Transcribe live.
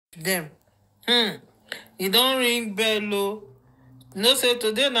them. You don't ring bell o. No say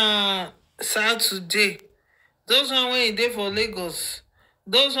today na Saturday. Those one wey dey for Lagos,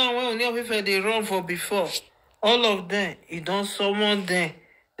 those one wey Ooni of Ife dey run for before, all of them, e don summon them.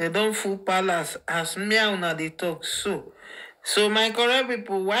 They don full palace as me and una dey talk so. So my correct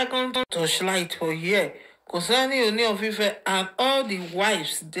people, welcome to Torchlight for here concerning Ooni of Ife and all the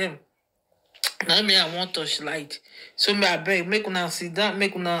wives them. Now me I want Torchlight. So me abeg make una sit down,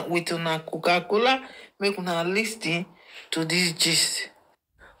 make una with una Coca-Cola, make una lis ten to this gist.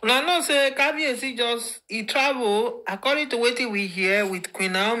 Una know say Kabiyesi just he travel according to wetin we hear with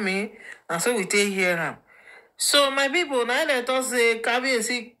Queen Naomi, and so we take hear am. So my people, now let us say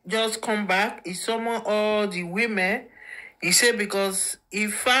Kabiyesi just come back. He summon all the women. He say because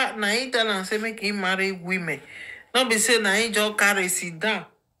if na he tell am say make him marry women, no be say na he just carry sit down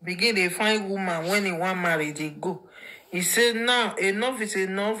begin dey find woman when he wan marry dey go. He say now enough is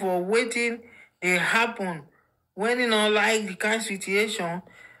enough for wetin dey happen when he no like the kind situation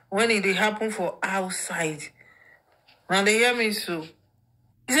when it dey happen for outside. Now they hear me so.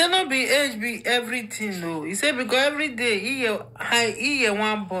 He say no be age be everything though. He say because every day he hear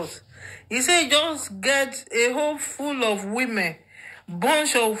one boss. He say just get a whole full of women,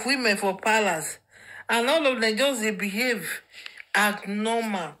 bunch of women for palace, and all of them just dey behave as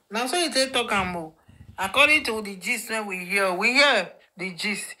normal. Now so he take talk am o. According to the gist when we hear the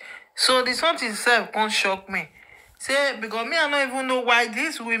gist. So this one itself can't shock me. Say because me I don't even know why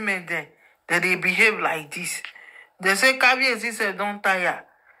these women then that they behave like this. They say Kabiyesi said don't tire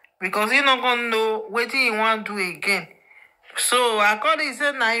because he not gonna know what he want to do again. So according he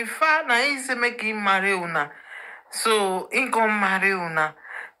said na in fact na he say make him marry una. So he come marry una.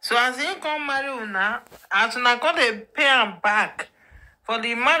 So as he come marry una, as una come they pay him back for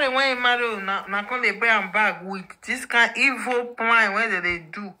the marry when he marry una, na come they pay him back with this kind evil plan where they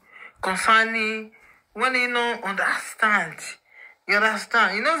do concerning when he don't understand. You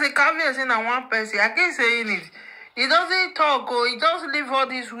understand? You know, the Kabiyesi na one person. I keep saying it. He doesn't talk, or he just leave all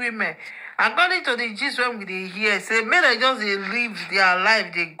these women. According to the gist when we dey hear, say, may they just live their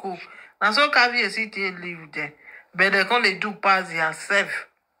life, they go. Now, so Kabiyesi they live there. But they can't do pass themselves.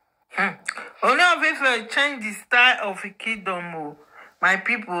 Ooni of Ife change the style of a kingdom, my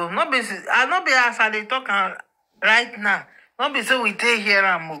people. Not be as I dey talk right now. Not be so we take here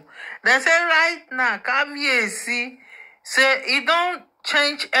and they say right now, Kabiyesi say he don't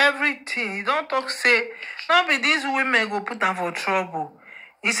change everything. He don't talk say, not be these women go put them for trouble.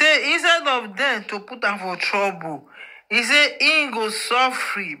 He say instead of them to put them for trouble, he say he go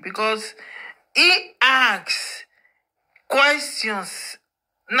suffer because he asks questions.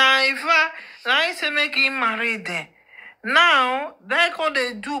 Now he say make him marry them. Now they can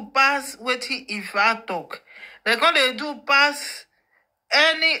they do pass what if I talk. They can they do pass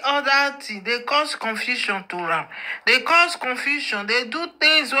any other thing. They cause confusion to them. They cause confusion. They do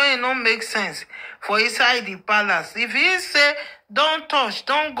things when it don't make sense for inside the palace. If he say don't touch,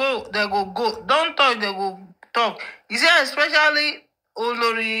 don't go, they go go. Don't touch, they go talk. He say especially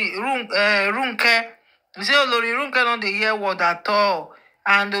Oloris Runke. He say Oloris Runke don't dey hear word at all,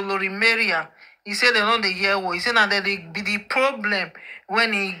 and Oloris Maria. He said they don't hear what. He said that they be the problem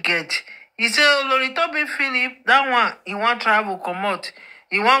when he get. He said Olori Toby Philip, that one, he want travel come out.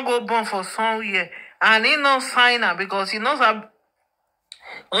 He want go born for somewhere. And he not sign her because he knows that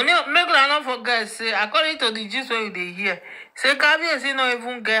only make I not forget, say, according to the gist where they hear, say Kabiyesi not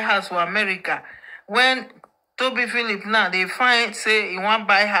even get house for America. When Toby Philip now they find say he want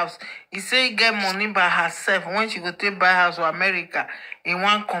buy house. He say he get money by herself. When she go take buy house for America, he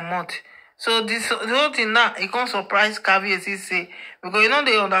want come out. So the whole thing now, it can't surprise Kabiyesi say, because you know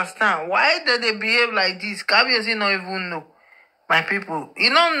they understand. Why did they behave like this? Kabiyesi not even know. My people, you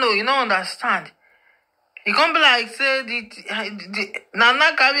don't know, you don't understand. It can't be like, say,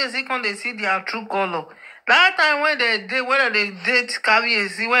 Nana Kabiyesi can't they see their true color. That time when they date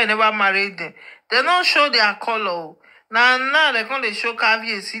Kabiyesi, when they never married them, they don't show their color. Now they can't they show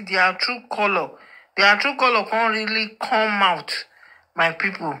Kabiyesi their true color. Their true color can't really come out, my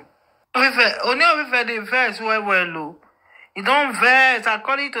people. Only of Ife dey verse well. He don't verse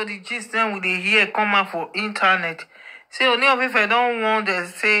according to the gist then we dey hear come out for internet. Say Only of Ife don't want to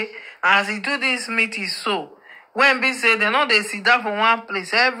say as he do this meeting so. When be say they know they sit down for one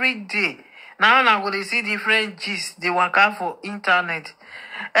place every day. Now go they see different gist they work out for internet.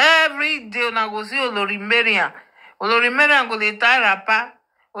 Every day now go see Oloris Maria. Oloris Maria go dey tie wrapper.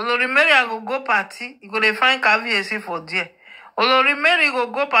 Oloris Maria go party. He go dey find Kabiyesi for there. Oloris Mary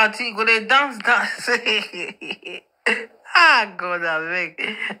go party, go they dance. Ah, God, I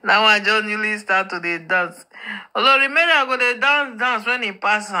beg. Now I just newly start to dey dance. Although remember, I go dey dance when he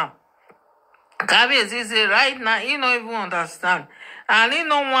pass am. Kabiyesi say right now he no even understand, and he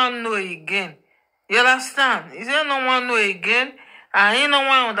no wan know again. You understand? He say no wan know again, and he no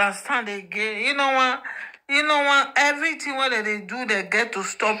wan understand again. He no want everything wey they do, they get to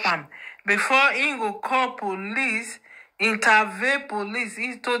stop him before he go call police, intervene police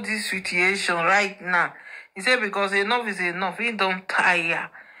into this situation right now. He said because enough is enough. He don't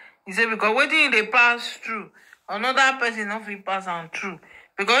tire. He said because wetin they pass through, another person no fit pass am through.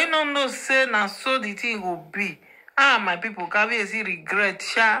 Because he don't know say na so the thing will be. Ah, my people, Kabiyesi regret,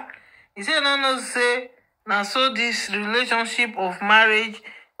 sha. He say no know say na so this relationship of marriage,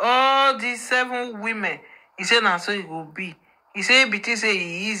 all these 7 women, he say na so it will be. He say BT say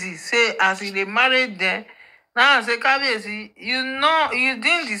e easy. Say as he dey marry them, now I say Kabiyesi, you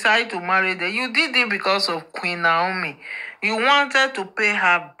didn't decide to marry them. You did it because of Queen Naomi. You wanted to pay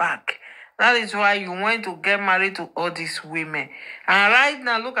her back. That is why you went to get married to all these women. And right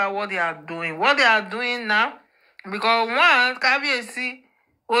now, look at what they are doing. What they are doing now, because one, Kabiyesi,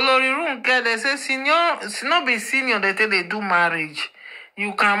 Oloris, they say senior, it's not be senior, they say they do marriage.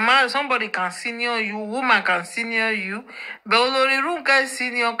 You can marry, somebody can senior you, woman can senior you, but Oloris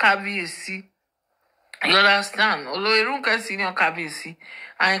senior Kabiyesi. You understand? Oloris senior Kabiyesi.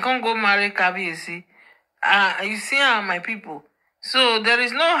 And you can't go marry Kabiyesi. You see how my people. So there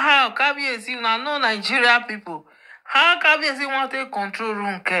is no how Kabiyesi, now no Nigeria people. How Kabiyesi want to control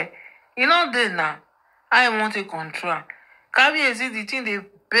Runke? You know they now. I want to control. Kabiyesi the thing they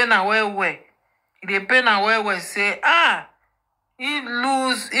pain away way. They pain away way say he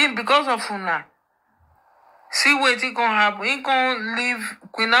lose him because of Una. See what he gonna happen. He gonna leave.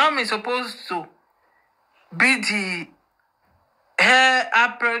 Queen Naomi supposed to be the hair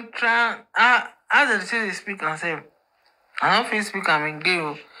apprentice. As they speak and say. I don't feel speak am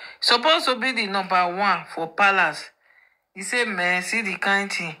again. Supposed to be the #1 for palace. He said, man, see the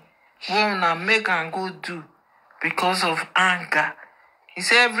kind thing wey una make and go do because of anger. He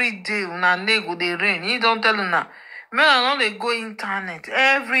said every day una name go dey rain. He don't tell una. Men are not they go internet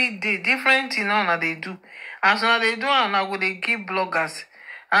every day. Different thing una they do. As una they do, una go they give bloggers.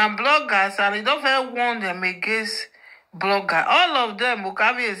 And bloggers, and they don't ever warn them against blogger. All of them,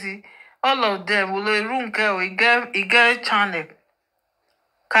 Kabiyesi, all of them will he get channel.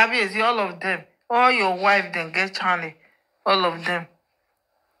 Kabiyesi, all of them. All your wife then get channel. All of them.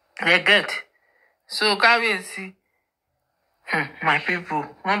 They get. So Kabiyesi, my people,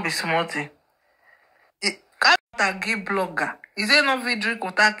 won't be smarting. Kabiyesi give blogger. Is there no fit drink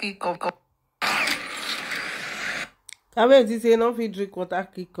water kick off? Kabiyesi say no fit drink water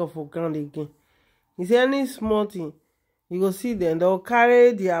kick off for ground again. He say any small thing, you go see them, they'll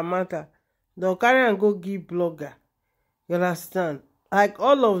carry their matter. They'll carry and go give blogger. You understand? Like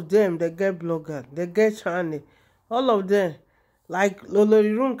all of them, they get blogger, they get channel. All of them, like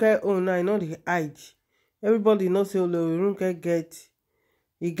Oloris own, I know they hide. Everybody knows say Oloris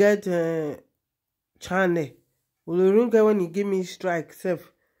get channel. Oloris when he give me strike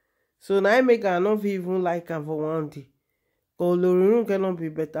self. So now I make her not even like her for one day. But Oloris cannot be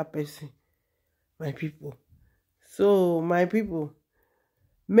better person, my people. So my people,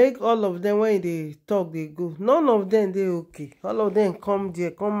 make all of them when they talk they go. None of them they okay. All of them come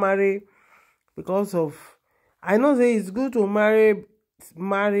there, come marry because of. I know say it's good to marry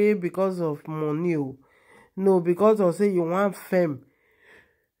because of money. No, because of say you want fame.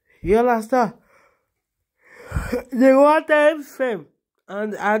 You understand? They wanted fame,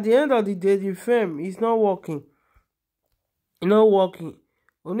 and at the end of the day, the fame is not working. Not working.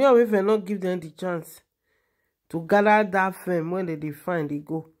 Ooni of Ife not give them the chance to gather that fame when they find they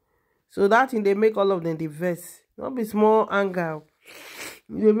go. So that thing they make all of them the verse. Not be small anger.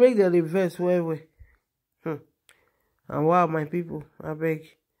 They make them the verse well. And wow, my people, I beg.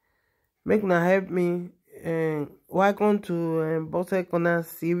 Make na help me. Welcome to Bose Corners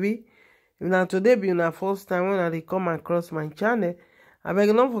TV. If na today be una first time when I come across my channel, I beg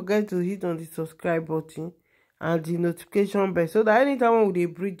don't forget to hit on the subscribe button and the notification bell so that anytime when they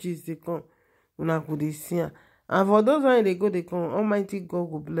bridges they come, una could see. And for those when they go, they come. Almighty God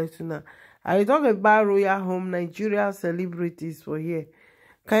will bless you now. I talk about Royal Home Nigeria celebrities for here.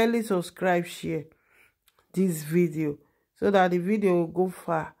 Kindly subscribe, share this video so that the video will go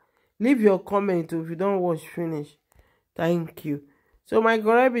far. Leave your comment if you don't watch finish. Thank you. So my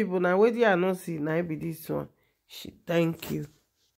correct people, now wait here I not see now be this one. Thank you.